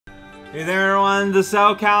Hey there everyone, this is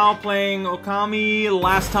Cow playing Okami.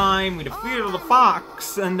 Last time we defeated the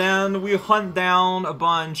fox, and then we hunt down a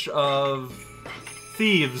bunch of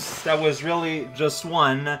thieves. That was really just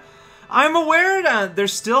one. I'm aware that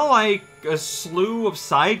there's still like a slew of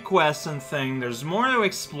side quests and things. There's more to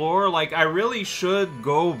explore. Like, I really should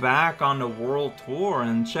go back on the world tour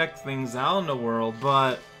and check things out in the world,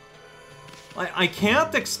 but I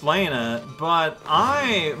can't explain it, but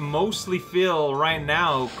I mostly feel right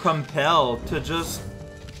now compelled to just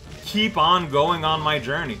keep on going on my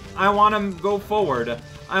journey. I want to go forward.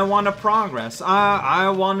 I want to progress. I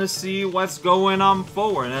want to see what's going on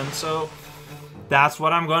forward, and so that's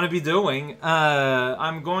what I'm going to be doing.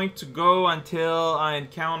 I'm going to go until I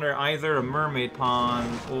encounter either a mermaid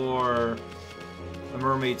pond or a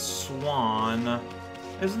mermaid swan.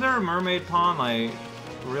 Isn't there a mermaid pond, like,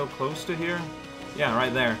 real close to here? Yeah,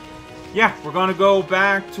 right there. Yeah, we're gonna go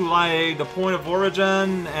back to, like, the point of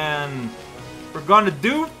origin, and we're gonna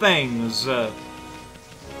do things. And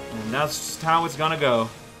that's how it's gonna go.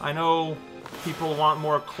 I know people want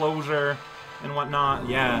more closure and whatnot,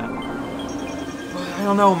 yeah. But I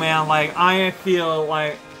don't know, man, like, I feel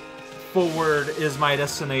like forward is my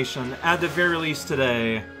destination, at the very least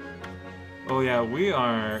today. Oh yeah, we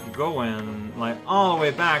are going, like, all the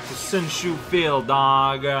way back to Sinshu Field,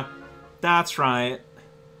 dog. That's right.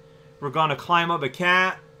 We're gonna climb up a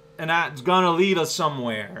cat, and that's gonna lead us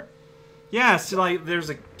somewhere. Yeah, see, like, there's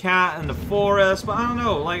a cat in the forest, but I don't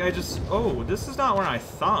know, like, oh, this is not where I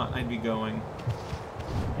thought I'd be going.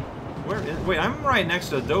 Where is, wait, I'm right next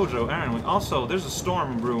to the dojo, Aaron. Also, there's a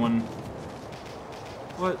storm brewing.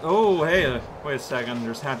 What? Oh, hey, wait a second,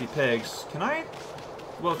 there's happy pigs. Can I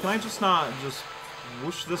just not just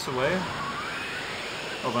whoosh this away?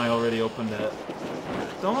 Oh, I already opened it.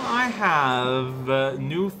 Don't I have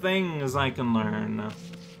new things I can learn?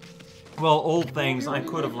 Well, old things I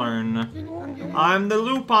could have learned. I'm the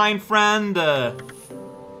lupine friend!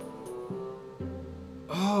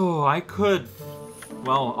 Oh, I could...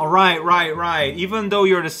 Well, alright, right. Even though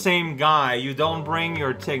you're the same guy, you don't bring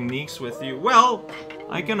your techniques with you. Well,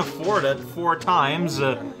 I can afford it 4 times.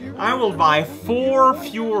 I will buy 4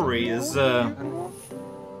 Furies.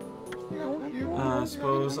 I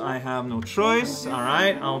suppose I have no choice.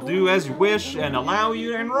 Alright, I'll do as you wish and allow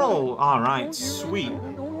you to enroll. Alright, sweet.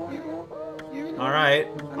 Alright,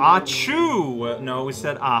 achoo! No, we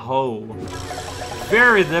said aho.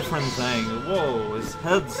 Very different thing. Whoa, his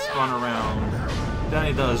head spun around. Then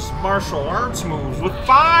he does martial arts moves with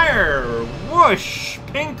fire! Whoosh!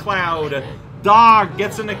 Pink cloud. Dog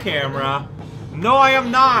gets in the camera. No, I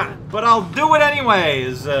am not, but I'll do it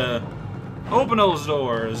anyways. Open those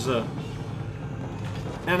doors.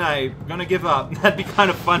 And I'm gonna give up. That'd be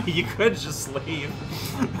kind of funny. You could just leave.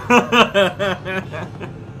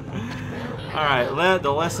 Alright, let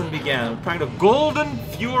the lesson begin. We're trying the Golden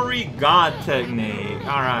Fury God technique.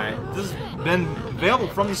 Alright, this has been available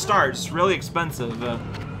from the start. It's really expensive.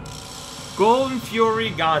 Golden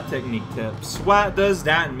Fury God technique tips. What does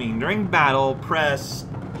that mean? During battle, press...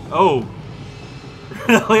 Oh.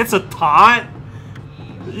 Really? It's a taunt?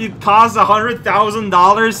 It costs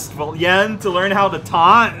 $100,000 well, yen to learn how to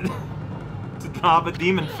taunt? To drop a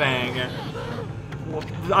Demon Fang. Well,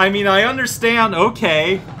 I mean, I understand.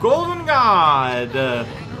 Okay. Golden God!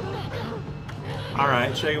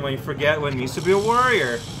 Alright, check it when you forget what it means to be a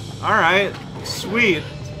warrior. Alright, sweet.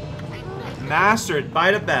 Mastered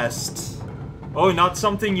by the best. Oh, not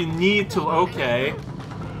something you need to... Okay.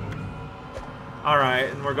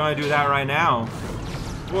 Alright, and we're gonna do that right now.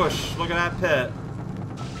 Whoosh, look at that pit.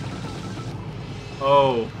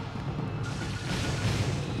 Oh.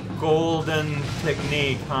 Golden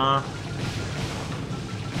technique, huh?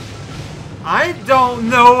 I don't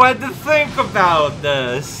know what to think about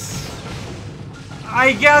this.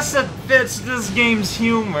 I guess it fits this game's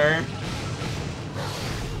humor.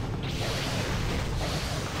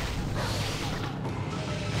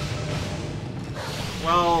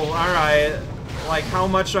 Well, alright. Like, how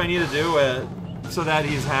much do I need to do it so that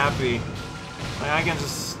he's happy? Like, I can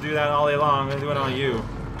just do that all day long. I'm gonna do it on you.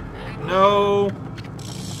 No!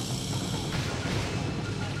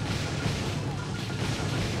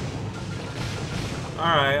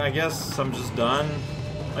 Alright, I guess I'm just done.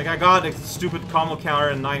 Like, I got a stupid combo counter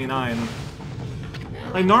in 99.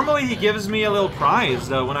 Like, normally he gives me a little prize,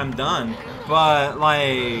 though, when I'm done. But,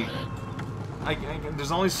 like...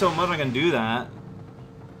 there's only so much I can do that.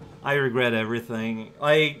 I regret everything.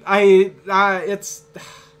 Like, it's...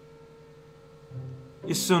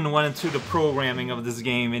 Isun went into the programming of this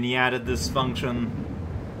game and he added this function.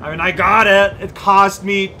 I mean, I got it! It cost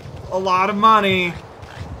me a lot of money.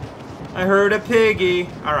 I heard a piggy.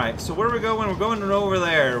 Alright, so where are we going? We're going over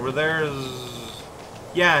there, where there's...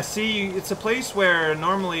 Yeah, see, it's a place where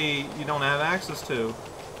normally you don't have access to,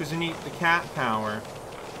 because you need the cat power.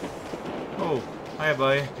 Oh, hiya,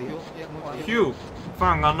 buddy. Phew,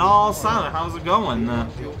 found on all silent. How's it going?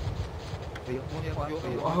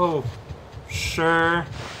 Oh, sure.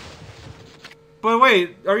 But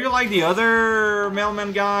wait, are you like the other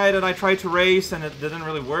mailman guy that I tried to race and it didn't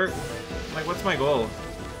really work? Like, what's my goal?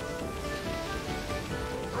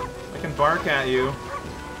 I can bark at you.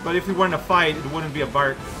 But if we were in a fight, it wouldn't be a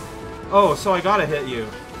bark. Oh, so I gotta hit you.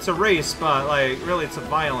 It's a race, but, like, really it's a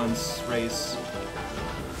violence race.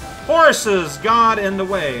 Horses got in the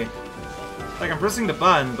way. Like, I'm pressing the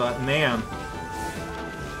button, but man.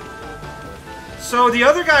 So the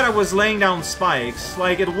other guy that was laying down spikes,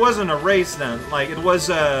 like, it wasn't a race then. Like, it was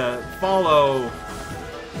a follow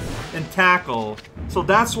and tackle. So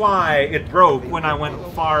that's why it broke when I went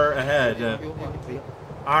far ahead.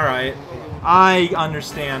 Alright. I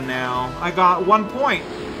understand now. I got 1 point,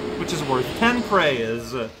 which is worth 10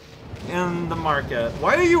 praise in the market.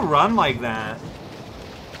 Why do you run like that?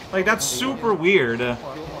 Like, that's super weird.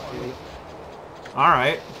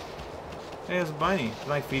 Alright. Hey, it's a bunny.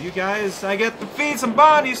 Can I feed you guys? I get to feed some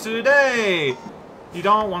bunnies today! You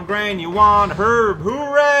don't want grain, you want herb.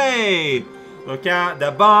 Hooray! Look at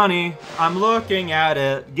the bunny. I'm looking at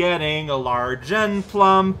it, getting a large and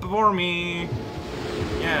plump for me.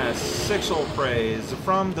 Yes, sexual praise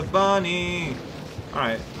from the bunny.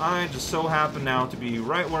 Alright, I just so happen now to be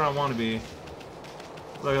right where I want to be.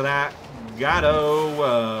 Look at that.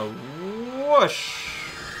 Gatto. Whoosh.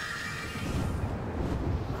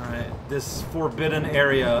 Alright, this forbidden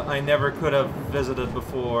area I never could have visited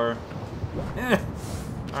before. Alright,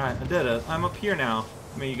 I did it. I'm up here now.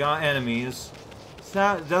 I mean, you got enemies.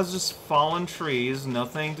 That's just fallen trees.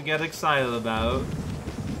 Nothing to get excited about.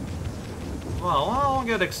 Well, I'll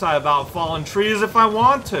get excited about fallen trees if I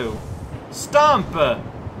want to. Stump!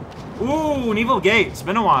 Ooh, an evil gate. It's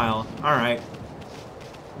been a while. Alright.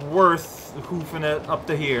 Worth hoofing it up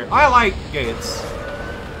to here. I like gates.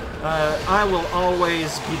 I will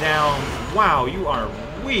always be down. Wow, you are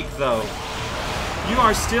weak, though. You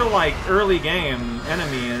are still, like, early game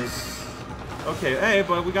enemies. Okay, hey,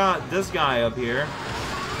 but we got this guy up here.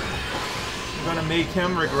 I'm gonna make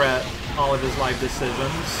him regret all of his life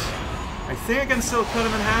decisions. I think I can still cut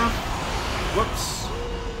him in half. Whoops.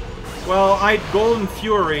 Well, I'd Golden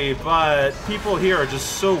Fury, but people here are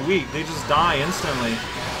just so weak. They just die instantly.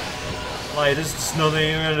 Like, there's just nothing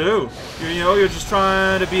you're gonna do. You know, you're just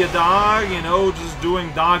trying to be a dog, you know, just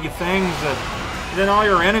doing doggy things. Then all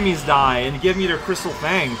your enemies die and give me their crystal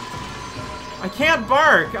fang. I can't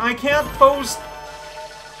bark. I can't post.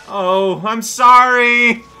 Oh, I'm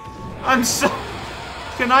sorry. I'm so...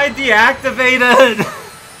 Can I deactivate it?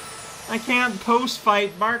 I can't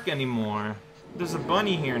post-fight bark anymore. There's a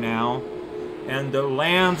bunny here now. And the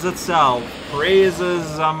lands itself praises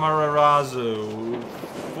Amaterasu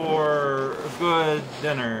for a good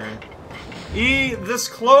dinner. Eat this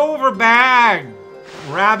clover bag,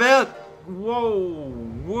 rabbit. Whoa,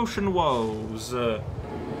 whoosh and woes.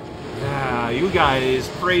 Yeah, you guys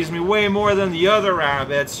praise me way more than the other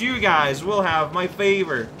rabbits. You guys will have my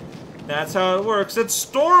favor. That's how it works. It's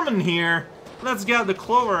storming here. Let's get the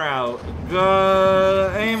clover out.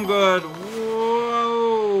 Good. Aim good. Whoa.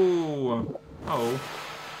 Oh.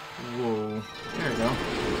 Whoa. There we go.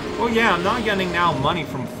 Oh yeah, I'm not getting now money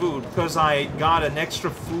from food because I got an extra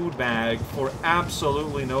food bag for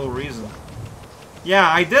absolutely no reason. Yeah,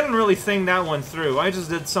 I didn't really think that one through. I just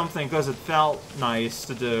did something because it felt nice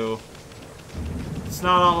to do. It's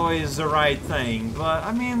not always the right thing, but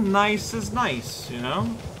I mean, nice is nice, you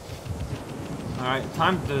know? Alright,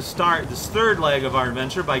 time to start this third leg of our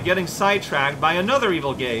adventure by getting sidetracked by another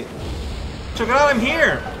evil gate. Check it out, I'm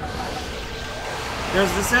here!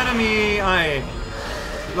 There's this enemy,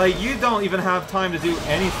 like, you don't even have time to do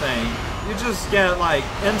anything. You just get, like,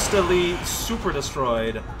 instantly super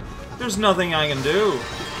destroyed. There's nothing I can do.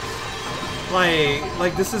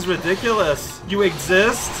 Like, this is ridiculous. You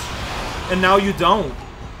exist, and now you don't.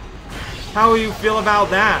 How do you feel about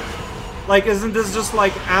that? Like, isn't this just,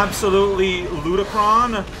 like, absolutely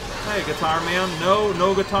ludicron? Hey, Guitar Man.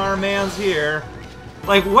 No Guitar Man's here.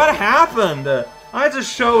 Like, what happened? I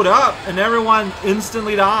just showed up, and everyone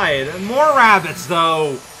instantly died. And more rabbits,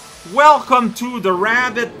 though. Welcome to the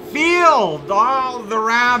rabbit field. All the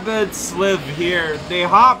rabbits live here. They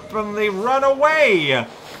hop and they run away.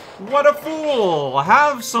 What a fool.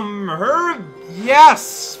 Have some herb?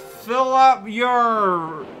 Yes. Fill up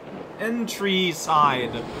your entry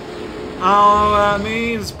side. Oh, that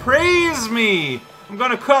means praise me. I'm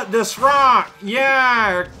gonna cut this rock!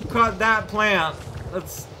 Yeah! Cut that plant.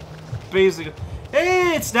 That's basically...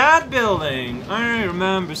 Hey, it's that building! I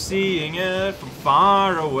remember seeing it from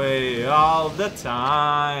far away all the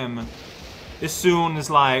time. As soon as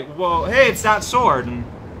like, whoa, hey, it's that sword!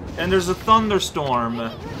 And there's a thunderstorm.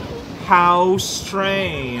 How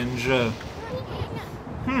strange.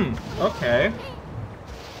 Okay.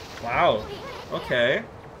 Wow. Okay.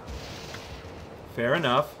 Fair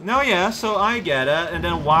enough. No, yeah, so I get it. And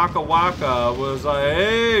then Waka Waka was like,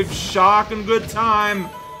 hey, shocking good time.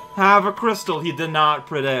 Have a crystal. He did not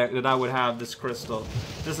predict that I would have this crystal.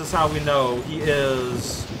 This is how we know he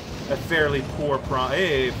is a fairly poor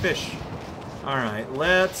Hey, fish. Alright,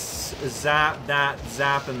 let's zap that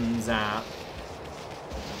zap and zap.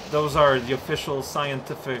 Those are the official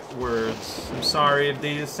scientific words. I'm sorry if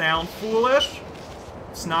these sound foolish.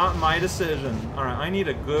 It's not my decision. Alright, I need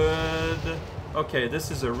a good... Okay,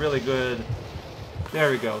 this is a really good... There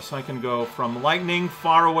we go. So I can go from lightning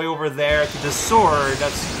far away over there to the sword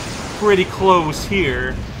that's pretty close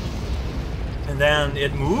here. And then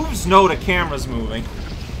it moves? No, the camera's moving.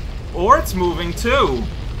 Or it's moving too.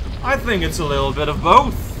 I think it's a little bit of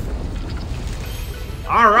both.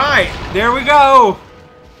 Alright, there we go.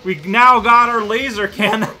 We now got our laser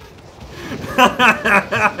cannon.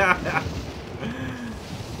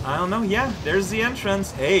 I don't know, yeah, there's the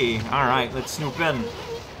entrance. Hey, alright, let's snoop in.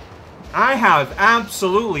 I have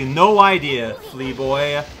absolutely no idea, Flea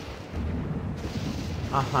Boy.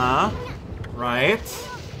 Uh-huh. Right.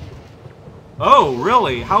 Oh,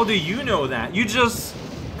 really? How do you know that? You just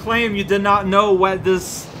claim you did not know what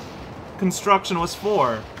this construction was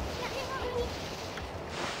for.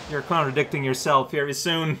 You're contradicting yourself very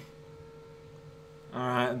soon.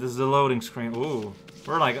 Alright, this is the loading screen. Ooh.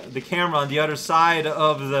 We're like the camera on the other side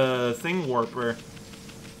of the thing warper.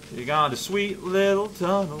 You got a sweet little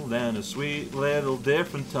tunnel, then a sweet little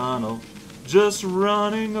different tunnel. Just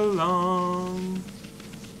running along.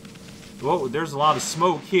 Whoa, there's a lot of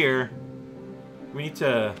smoke here. We need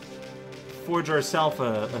to forge ourselves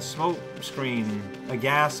a smoke screen, a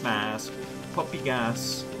gas mask, puppy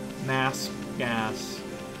gas, mask gas.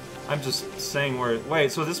 I'm just saying where...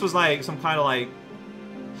 Wait, so this was like some kind of like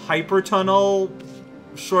hyper tunnel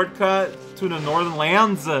shortcut to the northern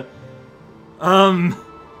lands?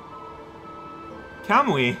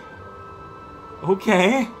 Can we?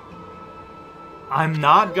 Okay. I'm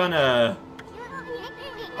not gonna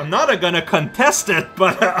contest it,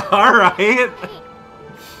 but alright.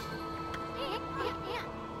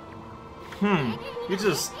 We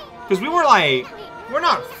just... Because we were like... We're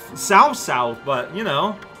not south-south, but, you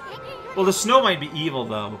know. Well, the snow might be evil,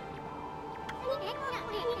 though.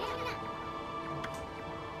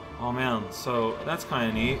 Oh, man. So, that's kind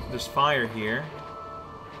of neat. There's fire here.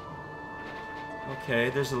 Okay,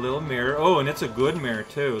 there's a little mirror. Oh, and it's a good mirror,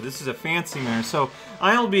 too. This is a fancy mirror. So,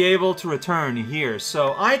 I'll be able to return here.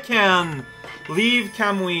 So, I can leave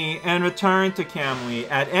Kamui and return to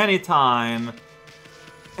Kamui at any time.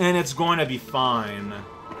 And it's going to be fine.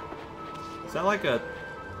 Is that like a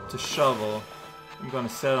shovel? I'm going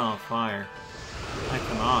to set it on fire. I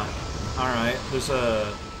cannot. Alright, there's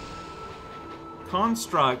a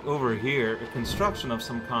construct over here. A construction of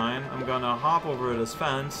some kind. I'm going to hop over this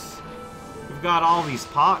fence. We've got all these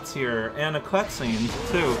pots here, and a cutscene,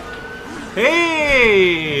 too.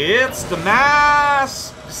 Hey! It's the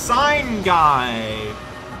masked sign guy!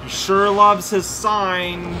 He sure loves his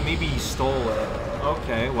sign. Maybe he stole it.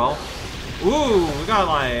 Okay, well. Ooh, we got,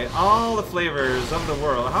 like, all the flavors of the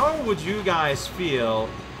world. How would you guys feel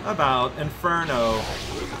about Inferno?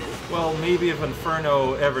 Well, maybe if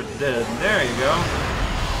Inferno ever did. There you go.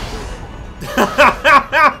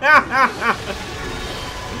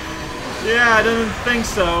 Yeah, I didn't think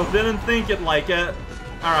so. Didn't think it like it.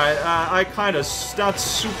 Alright, I kind of... That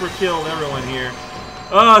super killed everyone here.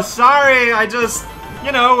 Sorry, I just...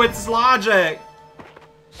 You know, it's logic.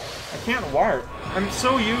 I can't warp. I'm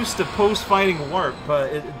so used to post-fighting warp,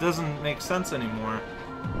 but it doesn't make sense anymore.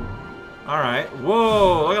 Alright.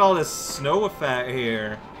 Whoa, look at all this snow effect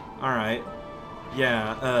here. Alright.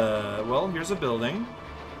 Yeah, well, here's a building.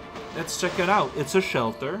 Let's check it out. It's a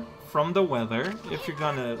shelter from the weather, if you're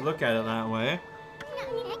gonna look at it that way.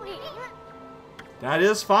 That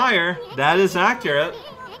is fire. That is accurate.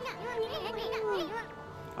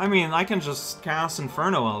 I mean, I can just cast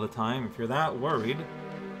Inferno all the time if you're that worried.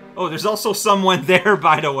 Oh, there's also someone there,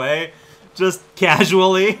 by the way. Just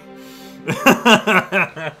casually.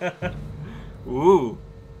 Ooh.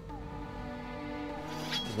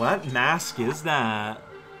 What mask is that?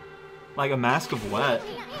 Like a mask of what?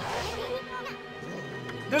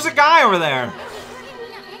 There's a guy over there!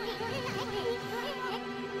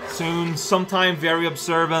 cartoon. Sometime very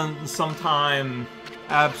observant, sometime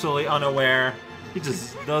absolutely unaware. He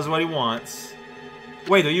just does what he wants.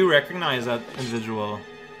 Wait, do you recognize that individual?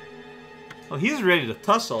 Well, he's ready to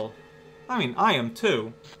tussle. I mean, I am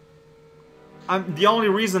too. The only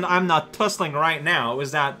reason I'm not tussling right now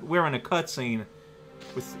is that we're in a cutscene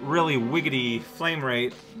with really wiggity flame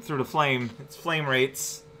rate through the flame. It's flame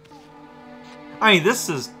rates. I mean, this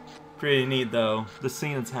is pretty neat though, the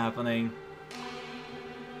scene that's happening.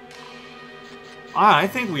 I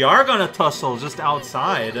think we are gonna tussle just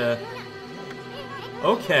outside.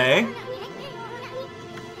 Okay.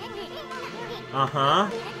 Uh-huh.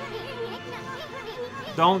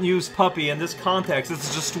 Don't use puppy in this context,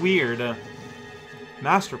 it's just weird.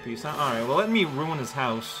 Masterpiece, huh? Alright, well let me ruin his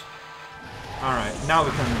house. Alright, now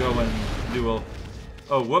we can go and duel.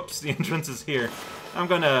 Oh, whoops, the entrance is here. I'm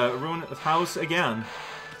gonna ruin his house again.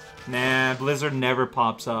 Nah, Blizzard never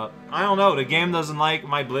pops up. I don't know, the game doesn't like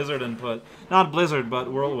my Blizzard input. Not Blizzard,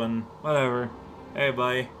 but Whirlwind. Whatever. Hey,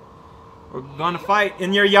 buddy. We're gonna fight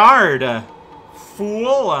in your yard!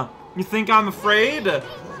 Fool! You think I'm afraid? A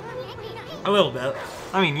little bit.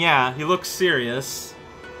 I mean, yeah, he looks serious.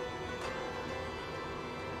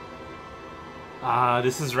 Ah,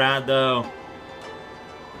 this is rad, though.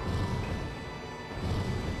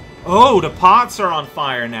 Oh, the pots are on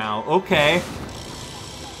fire now. Okay.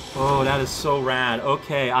 Oh, that is so rad.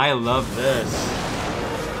 Okay, I love this.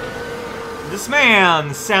 This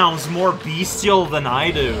man sounds more bestial than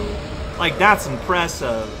I do. Like, that's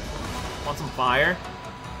impressive. Want some fire?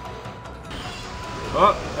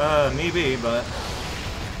 Oh, maybe, but...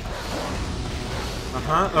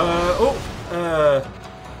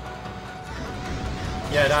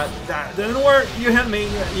 Yeah, that didn't work. You hit me.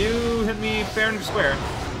 You hit me fair and square.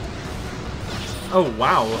 Oh,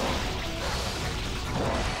 wow.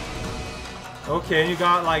 Okay, you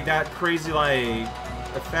got, like, that crazy, like,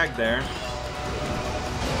 effect there.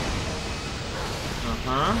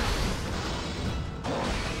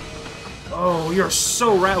 Oh, you're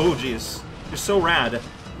so rad. Oh, jeez. You're so rad.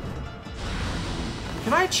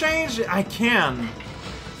 Can I change? I can.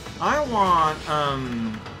 I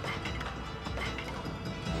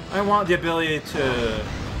want the ability to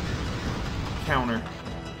counter.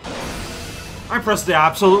 I pressed the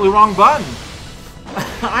absolutely wrong button.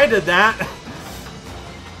 I did that.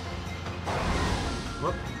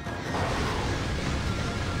 Whoop.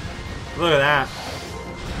 Look at that.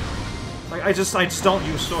 Like I just don't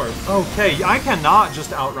use swords. Okay, I cannot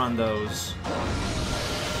just outrun those.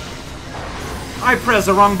 I pressed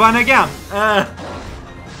the wrong button again.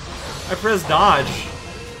 I pressed dodge.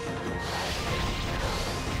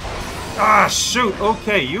 Ah, shoot.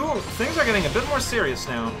 Okay, things are getting a bit more serious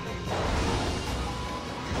now.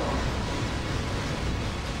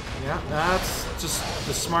 Yeah, that's just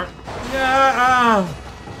the smart. Yeah,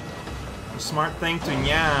 the smart thing to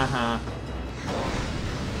yeah.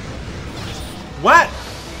 What?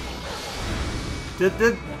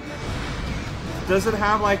 Does it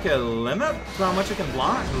have like a limit to how much it can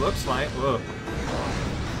block? It looks like. Whoa.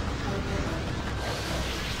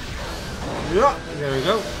 Yeah, there we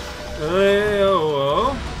go.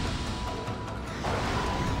 Oh.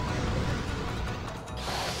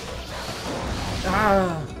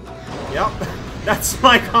 Ah. Yep. That's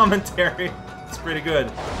my commentary. It's pretty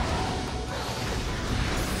good.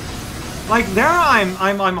 Like there,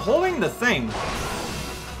 I'm holding the thing.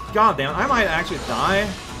 God damn, I might actually die.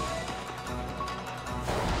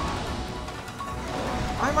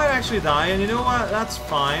 I might actually die, and you know what? That's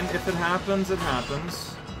fine. If it happens, it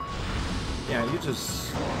happens. Yeah, you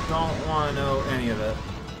just don't want to know any of it.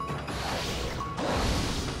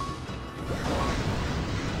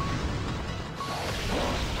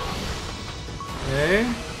 Okay.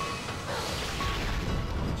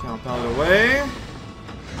 Jump out of the way.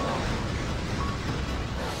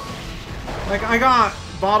 Like, I got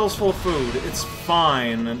bottles full of food. It's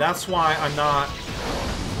fine, and that's why I'm not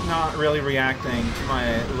really reacting to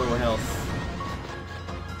my low health.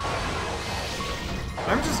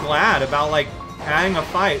 I'm just glad about, like, having a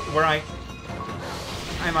fight where I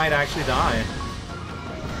might actually die.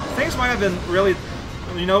 Things might have been really...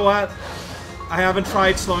 You know what? I haven't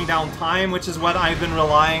tried slowing down time, which is what I've been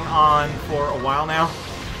relying on for a while now.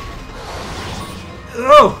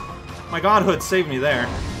 Oh! My godhood saved me there.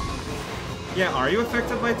 Yeah, are you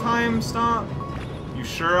affected by time stop? You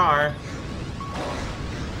sure are.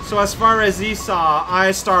 So as far as Esau,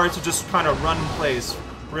 I started to just kind of run in place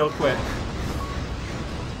real quick.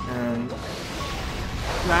 And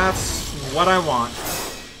that's what I want.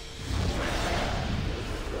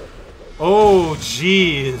 Oh,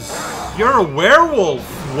 jeez. You're a werewolf.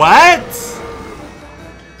 What?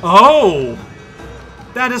 Oh.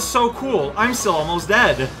 That is so cool. I'm still almost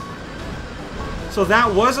dead. So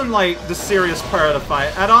that wasn't like the serious part of the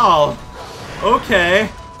fight at all. Okay.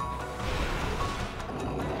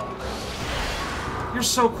 You're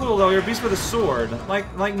so cool though, you're a beast with a sword.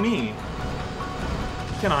 Like me.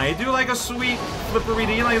 Can I do like a sweet flippery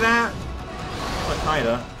D like that? Well,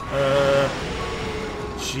 kinda.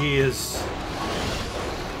 Jeez.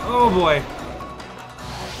 Oh boy.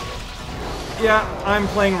 Yeah, I'm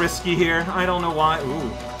playing risky here. I don't know why.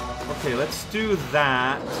 Ooh. Okay, let's do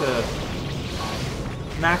that to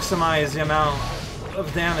maximize the amount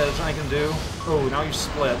of damage I can do. Oh, now you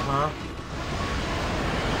split, huh?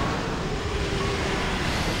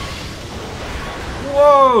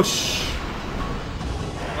 Whoa!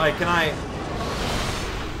 Like, can I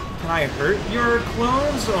hurt your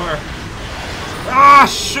clones, or... Ah,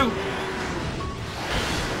 shoot!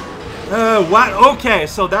 What? Okay,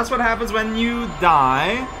 so that's what happens when you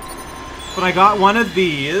die. But I got one of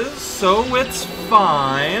these, so it's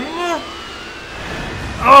fine.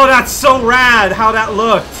 Oh, that's so rad how that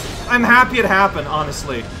looked. I'm happy it happened,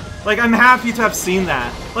 honestly. Like, I'm happy to have seen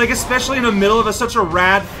that. Like, especially in the middle of such a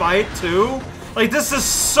rad fight, too. Like, this is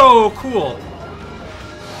so cool.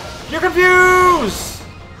 You're confused!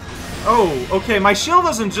 Oh, okay, my shield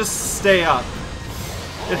doesn't just stay up.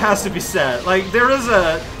 It has to be said. Like, there is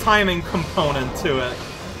a timing component to it.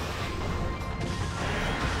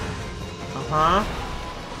 Uh-huh.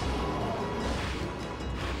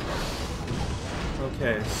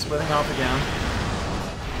 Okay, splitting off again.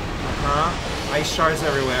 Uh-huh. Ice shards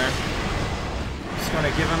everywhere. Just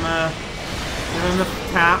gonna give him a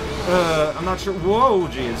tap. I'm not sure. Whoa,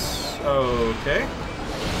 jeez. Okay.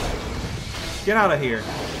 Get out of here.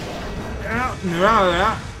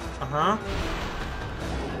 Uh-huh.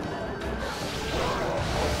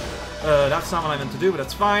 That's not what I meant to do, but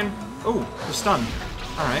that's fine. Oh, you're stunned.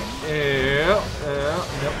 Alright.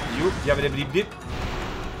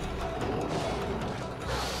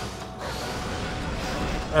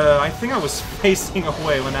 I think I was facing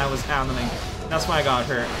away when that was happening. That's why I got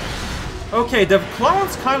hurt. Okay, the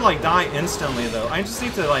clones kind of like die instantly though. I just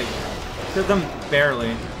need to like hit them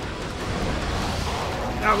barely.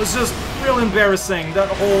 That was just real embarrassing, that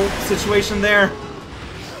whole situation there.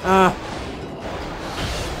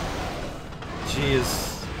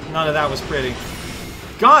 Jeez. None of that was pretty.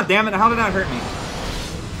 God damn it, how did that hurt me?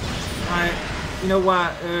 You know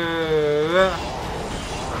what?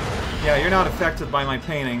 Yeah, you're not affected by my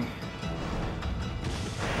painting.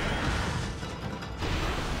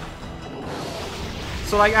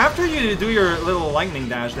 So like after you do your little lightning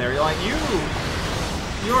dash there, you're like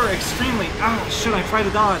you're extremely shit, I tried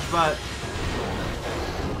to dodge, but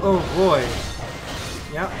oh boy.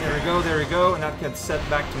 Yeah, there we go, and that gets set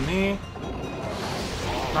back to me.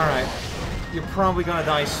 Alright. You're probably gonna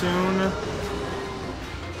die soon.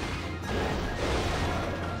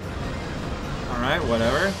 Alright,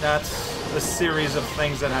 whatever. That's a series of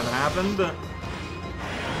things that have happened.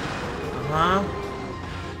 Uh-huh.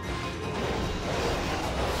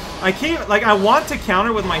 I can't, like, I want to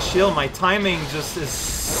counter with my shield. My timing just is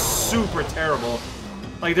super terrible.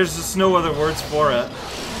 Like, there's just no other words for it.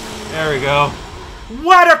 There we go.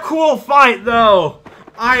 What a cool fight, though!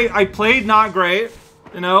 I played not great.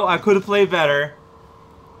 You know, I could have played better.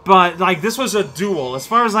 But, like, this was a duel. As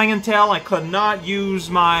far as I can tell, I could not use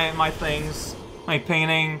my things. My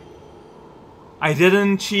painting. I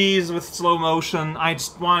didn't cheese with slow motion. I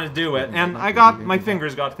just wanted to do it. And my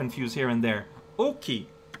fingers got confused here and there. Okay.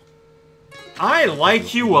 I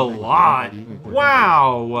like you a lot.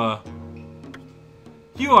 Wow.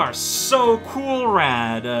 You are so cool,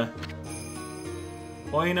 rad.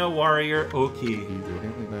 Oina warrior, okay.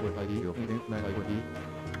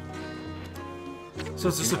 So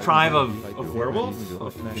it's just a tribe of werewolves?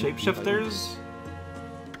 Of shapeshifters?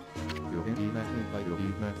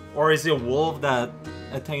 Or is it a wolf that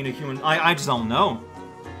attained a human? I just don't know.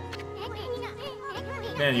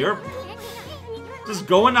 Man, you're just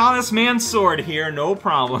going on this man's sword here, no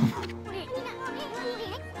problem.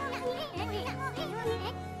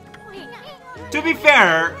 To be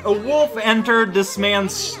fair, a wolf entered this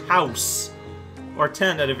man's house. Or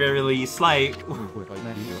tent at the very least, like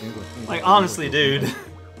honestly, dude.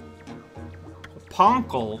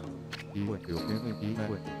 Ponkle.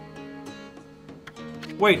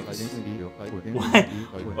 Wait, what?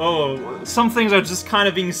 Oh, some things are just kind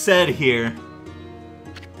of being said here.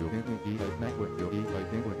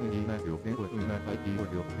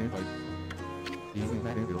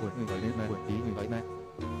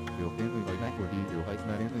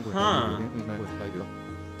 Huh.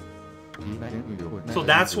 So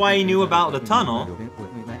that's why he knew about the tunnel.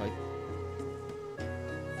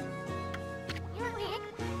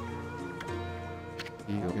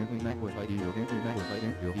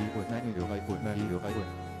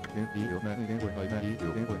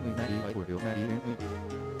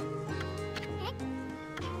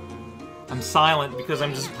 I'm silent because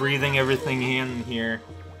I'm just breathing everything in here.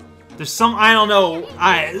 There's some, I don't know,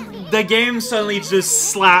 the game suddenly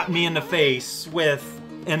just slapped me in the face with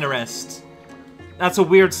interest. That's a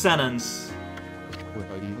weird sentence.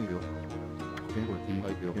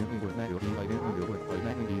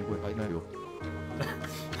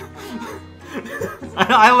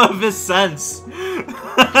 I love this sense.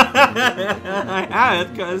 I had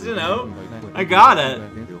it because, you know, I got it.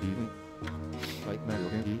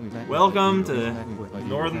 Welcome to the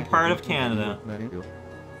northern part of Canada.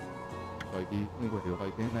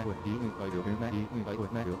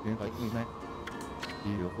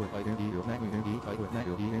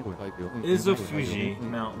 Izufuji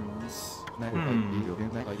Mountains.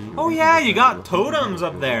 Oh yeah, you got totems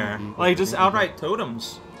up there. Like, just outright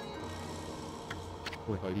totems.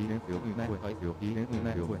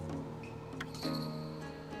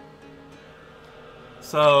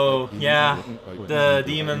 So, yeah, the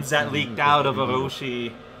demons that leaked out of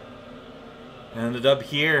Orochi ended up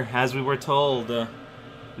here, as we were told.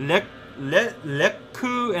 Lekku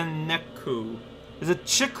and Nekku. Is it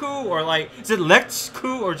Chiku, or like, is it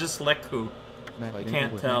Lexku or just Lekku? I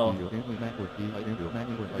can't tell.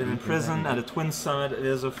 Been imprisoned at a twin summit at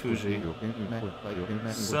Izufuji.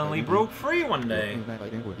 Suddenly broke free one day.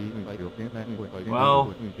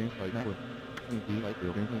 Well,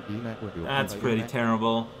 that's pretty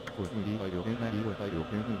terrible.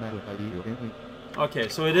 Okay,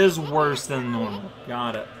 so it is worse than normal.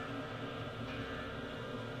 Got it.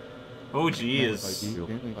 Oh geez. Look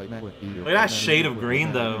at that shade of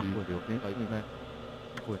green though.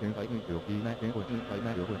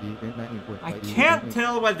 I can't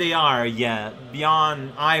tell what they are yet,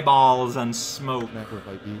 beyond eyeballs and smoke.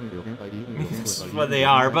 This is what they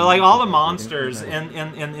are, but like all the monsters in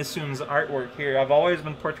Issun's artwork here have always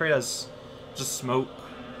been portrayed as just smoke.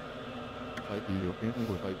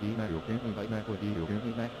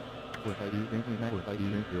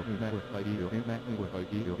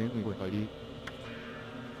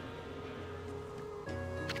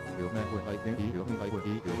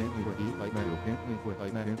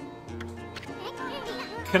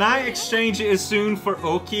 Can I exchange Issun for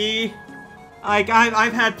Oki? Like,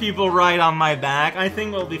 I've had people ride on my back. I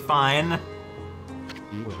think we'll be fine.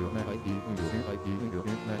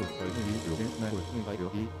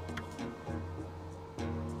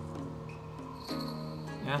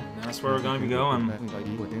 Yeah, that's where we're gonna be going,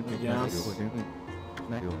 I guess.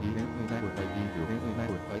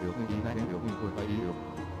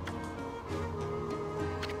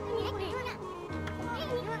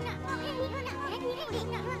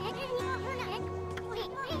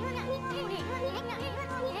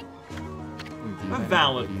 A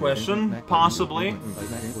valid question, possibly.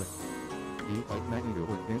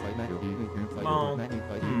 Well,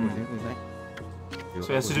 So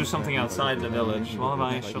he has to do something outside the village. One of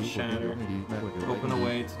I shall shatter. Open a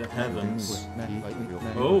way to the heavens.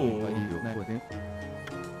 Oh.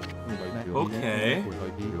 Okay.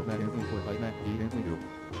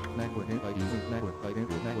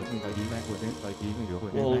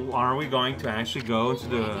 Well, are we going to actually go to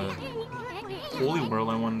the Holy World,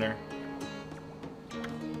 I wonder?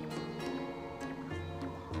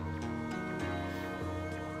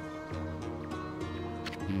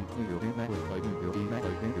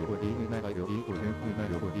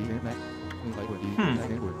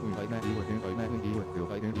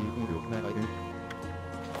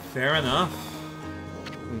 Fair enough.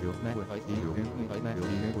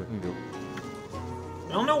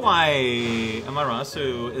 I don't know why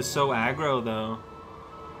Amaterasu is so aggro, though.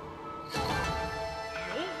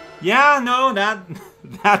 Yeah, no,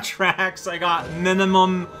 that tracks. I got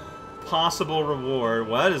minimum possible reward.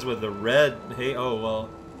 What is with the red? Hey, oh well,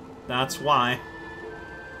 that's why.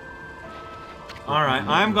 All right,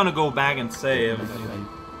 I'm gonna go back and save.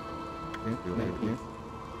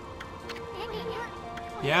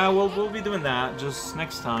 Yeah, we'll be doing that just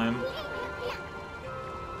next time.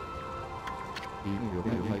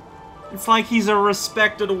 It's like he's a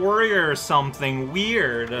respected warrior or something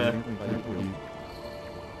weird.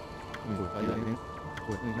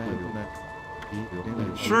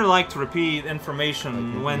 Sure like to repeat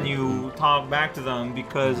information when you talk back to them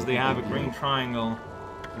because they have a green triangle.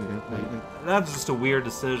 That's just a weird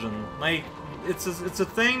decision. Like, it's a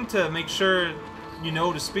thing to make sure you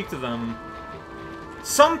know to speak to them.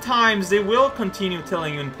 Sometimes they will continue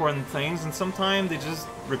telling you important things, and sometimes they just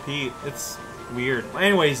repeat. It's weird.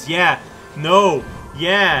 Anyways, yeah, no,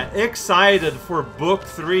 yeah, excited for book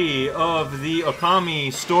 3 of the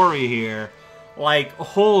Okami story here. Like,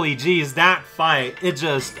 holy jeez, that fight, it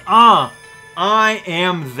just, I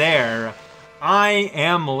am there. I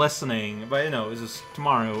am listening. But, you know, it's just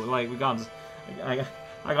tomorrow. Like, I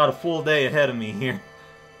got a full day ahead of me here.